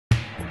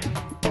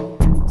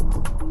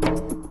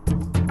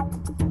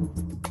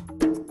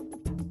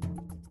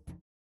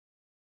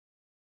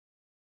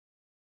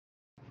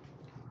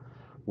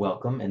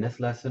Welcome. In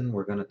this lesson,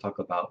 we're going to talk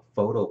about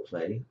photo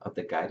play of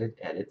the guided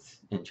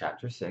edits in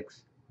Chapter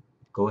 6.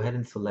 Go ahead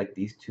and select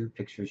these two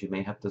pictures. You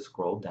may have to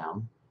scroll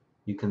down.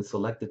 You can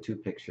select the two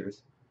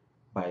pictures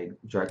by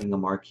dragging a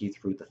marquee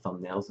through the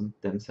thumbnails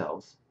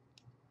themselves.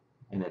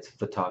 And it's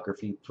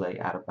Photography Play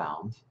Out of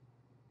Bounds.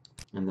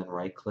 And then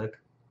right-click,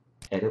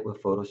 Edit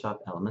with Photoshop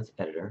Elements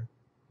Editor.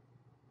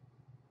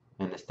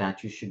 And the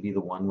statue should be the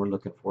one we're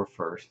looking for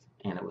first.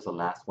 And it was the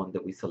last one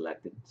that we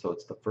selected. So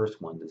it's the first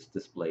one that's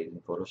displayed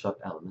in Photoshop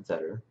Elements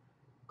Editor.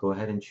 Go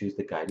ahead and choose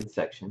the guided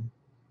section.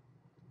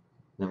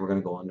 Then we're going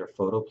to go under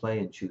Photo Play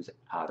and choose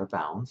Out of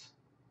Bounds.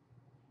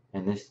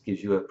 And this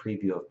gives you a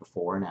preview of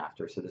before and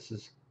after. So this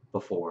is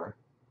before,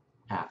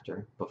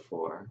 after,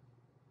 before,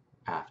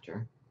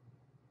 after.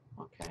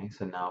 Okay,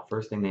 so now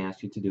first thing they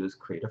ask you to do is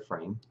create a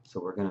frame. So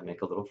we're going to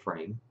make a little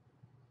frame.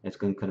 It's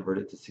going to convert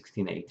it to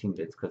 16 to 18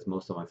 bits because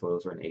most of my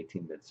photos are in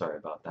 18 bits. Sorry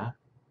about that.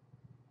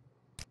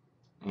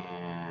 And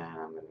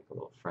I'm going to make a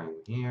little frame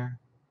here.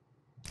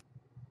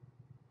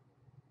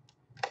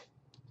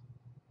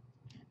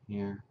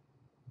 Here.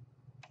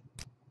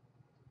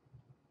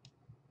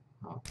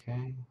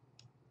 Okay.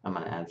 I'm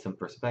going to add some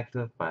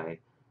perspective by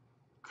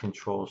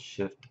Control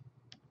Shift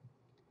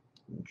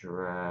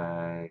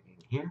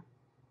dragging here.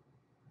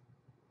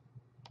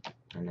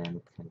 And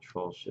then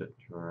Control Shift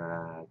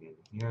dragging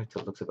here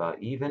until it looks about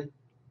even.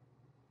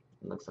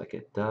 It looks like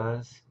it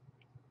does.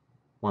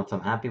 Once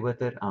I'm happy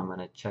with it, I'm going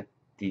to check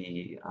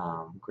the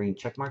green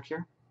check mark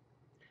here.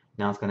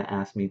 Now it's going to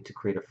ask me to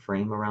create a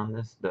frame around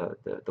this,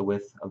 the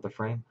width of the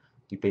frame.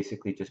 You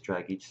basically just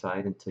drag each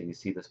side until you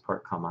see this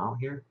part come out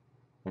here.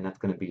 And that's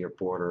going to be your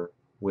border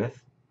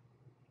width.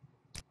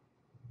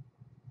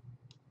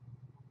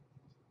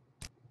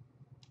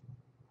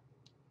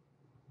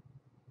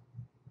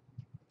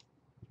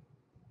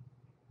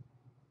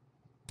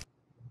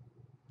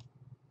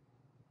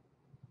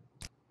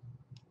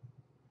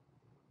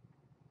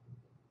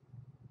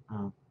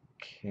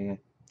 Okay, I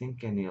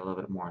think I need a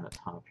little bit more on the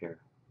top here.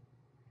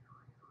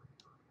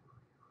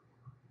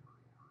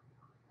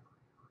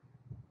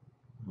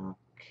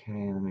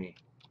 Okay, let me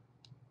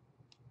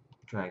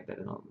drag that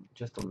in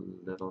just a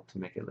little to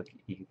make it look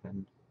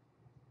even.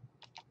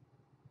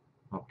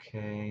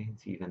 Okay,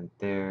 it's even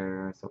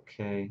there, it's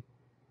okay.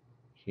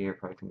 Here,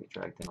 probably can be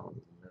dragged in a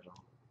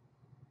little.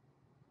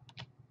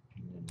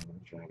 And then I'm going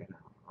to drag it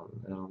out a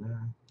little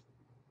there.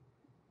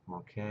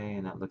 Okay,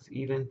 and that looks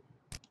even.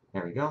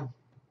 There we go.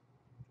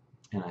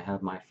 And I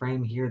have my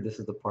frame here. This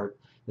is the part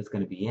that's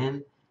going to be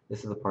in.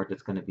 This is the part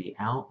that's going to be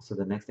out. So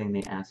the next thing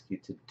they ask you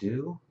to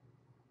do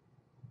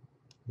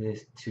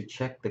is to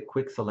check the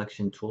quick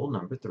selection tool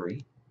number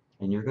 3,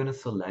 and you're going to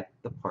select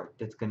the part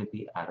that's going to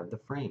be out of the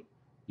frame.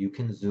 You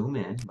can zoom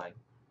in by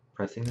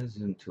pressing the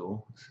zoom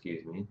tool.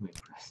 Excuse me, let me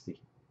press the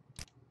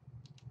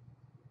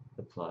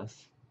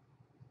plus.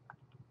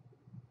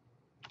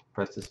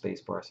 Press the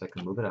space bar so I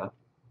can move it up.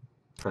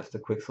 Press the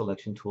quick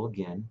selection tool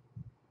again,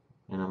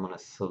 and I'm going to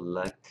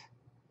select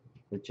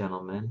the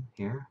gentleman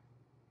here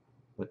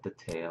with the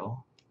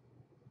tail.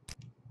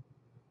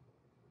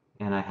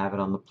 And I have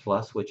it on the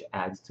plus, which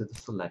adds to the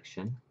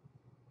selection.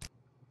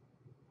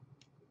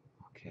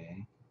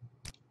 Okay.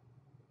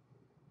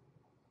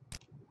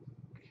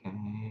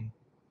 Okay.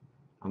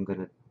 I'm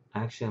gonna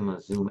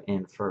zoom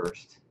in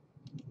first.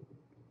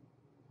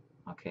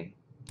 Okay.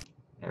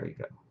 There we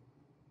go.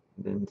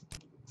 Then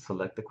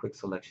select the quick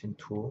selection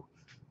tool.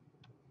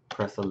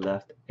 Press the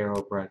left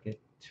arrow bracket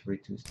to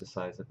reduce the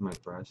size of my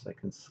brush. I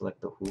can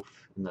select the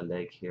hoof and the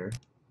leg here.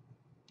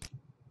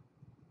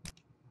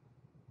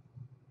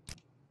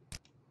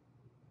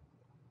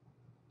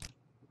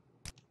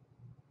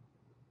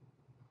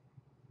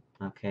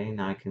 Okay,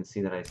 now I can see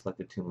that I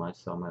selected too much,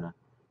 so I'm going to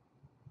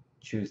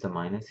choose the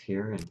minus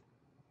here, and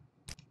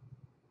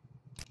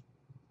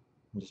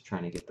I'm just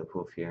trying to get the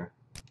hoof here.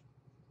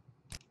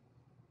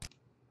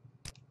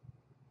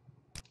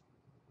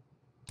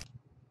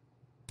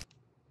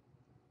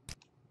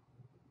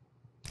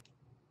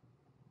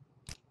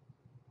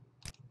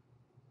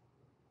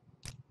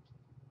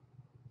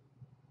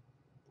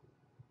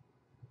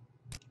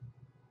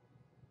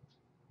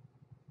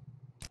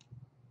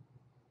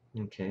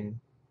 Okay,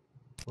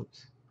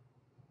 oops.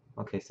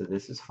 Okay, so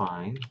this is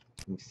fine.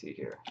 Let me see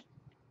here.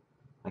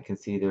 I can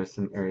see there's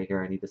some area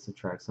here I need to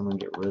subtract, so I'm going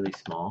to get really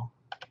small.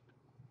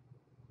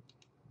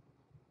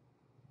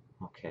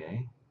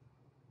 Okay.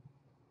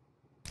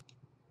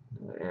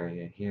 Another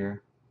area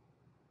here.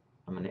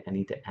 I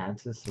need to add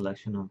to the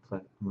selection. I'm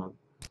going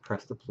to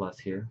press the plus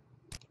here.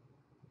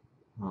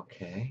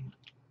 Okay.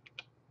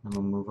 I'm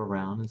going to move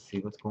around and see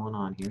what's going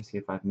on here, see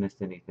if I've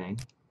missed anything.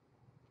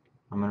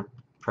 I'm going to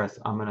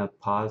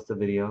pause the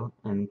video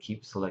and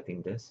keep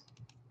selecting this.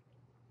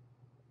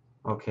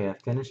 Okay, I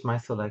finished my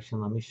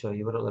selection. Let me show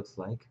you what it looks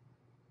like.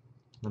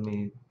 Let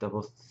me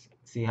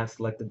see I've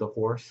selected the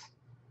horse,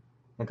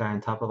 the guy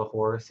on top of the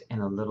horse,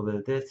 and a little bit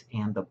of this,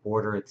 and the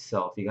border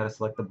itself. You got to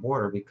select the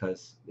border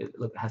because it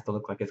has to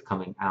look like it's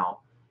coming out.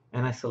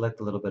 And I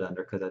select a little bit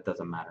under because that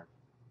doesn't matter.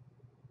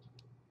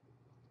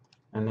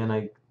 And then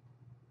I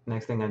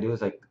Next thing I do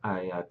is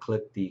I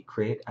click the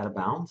create out of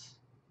bounds,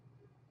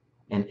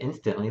 and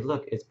instantly,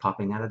 look, it's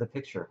popping out of the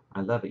picture.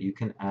 I love it. You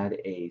can add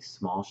a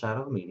small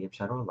shadow, medium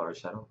shadow, a large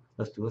shadow.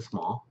 Let's do a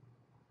small.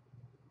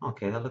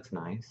 Okay, that looks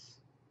nice.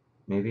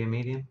 Maybe a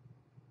medium.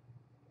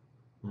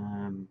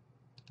 Um,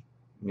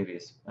 maybe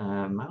I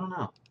don't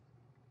know.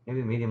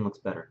 Maybe a medium looks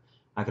better.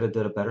 I could have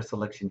done a better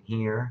selection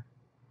here,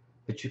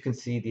 but you can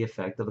see the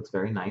effect. It looks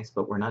very nice,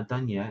 but we're not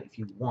done yet. If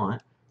you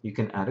want, you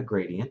can add a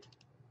gradient.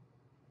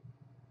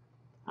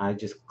 I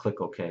just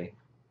click OK.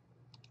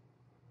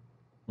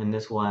 And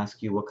this will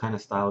ask you what kind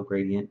of style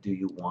gradient do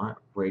you want.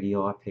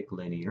 Radial, I pick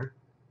linear.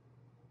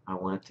 I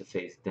want it to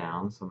face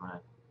down, so I'm going to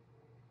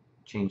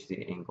change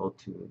the angle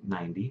to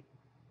 90.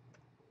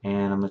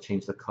 And I'm going to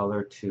change the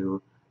color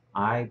to,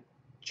 I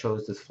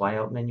chose this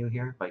flyout menu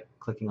here by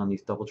clicking on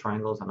these double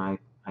triangles, and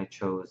I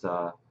chose,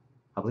 I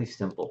believe,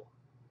 simple.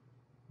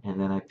 And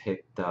then I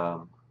picked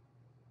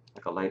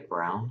like a light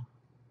brown.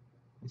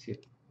 Let's see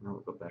if that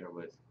would go better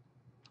with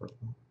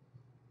purple.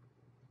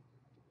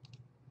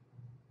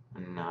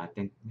 And I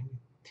think maybe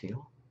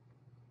teal.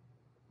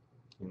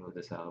 Let me move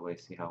this out of the way,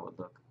 see how it would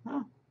look.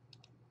 Oh.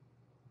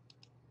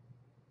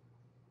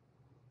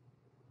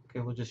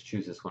 Okay, we'll just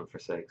choose this one for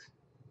sakes.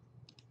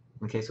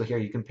 Okay, so here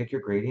you can pick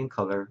your gradient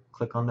color.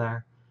 Click on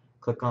there.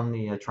 Click on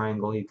the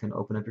triangle. You can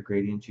open up your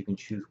gradients. You can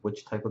choose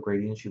which type of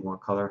gradients you want.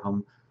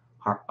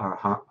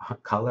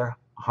 Color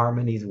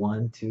harmonies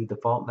 1, 2,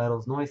 default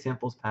metals, noise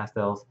samples,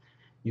 pastels.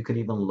 You can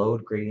even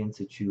load gradients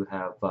that you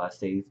have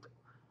saved,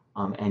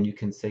 and you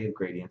can save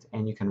gradients,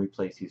 and you can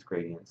replace these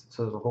gradients.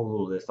 So there's a whole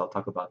little list. I'll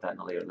talk about that in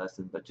a later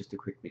lesson, but just to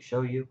quickly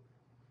show you,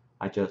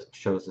 I just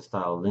chose the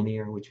style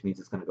linear, which means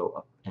it's going to go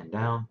up and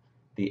down.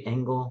 The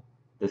angle,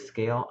 the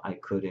scale, I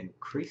could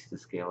increase the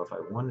scale if I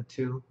wanted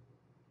to,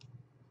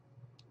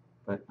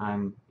 but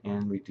and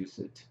reduce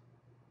it.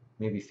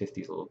 Maybe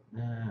 50 is a little,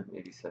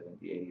 maybe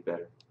 70, 80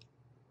 better.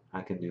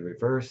 I can do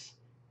reverse,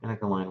 and I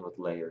can align with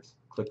layers.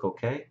 Click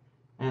OK,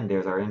 and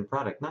there's our end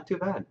product. Not too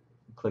bad.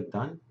 Click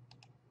done.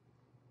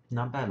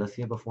 Not bad. Let's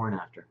see a before and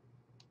after.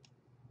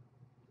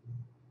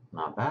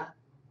 Not bad.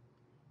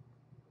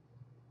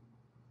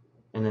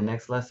 In the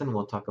next lesson,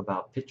 we'll talk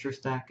about picture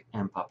stack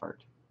and pop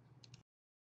art.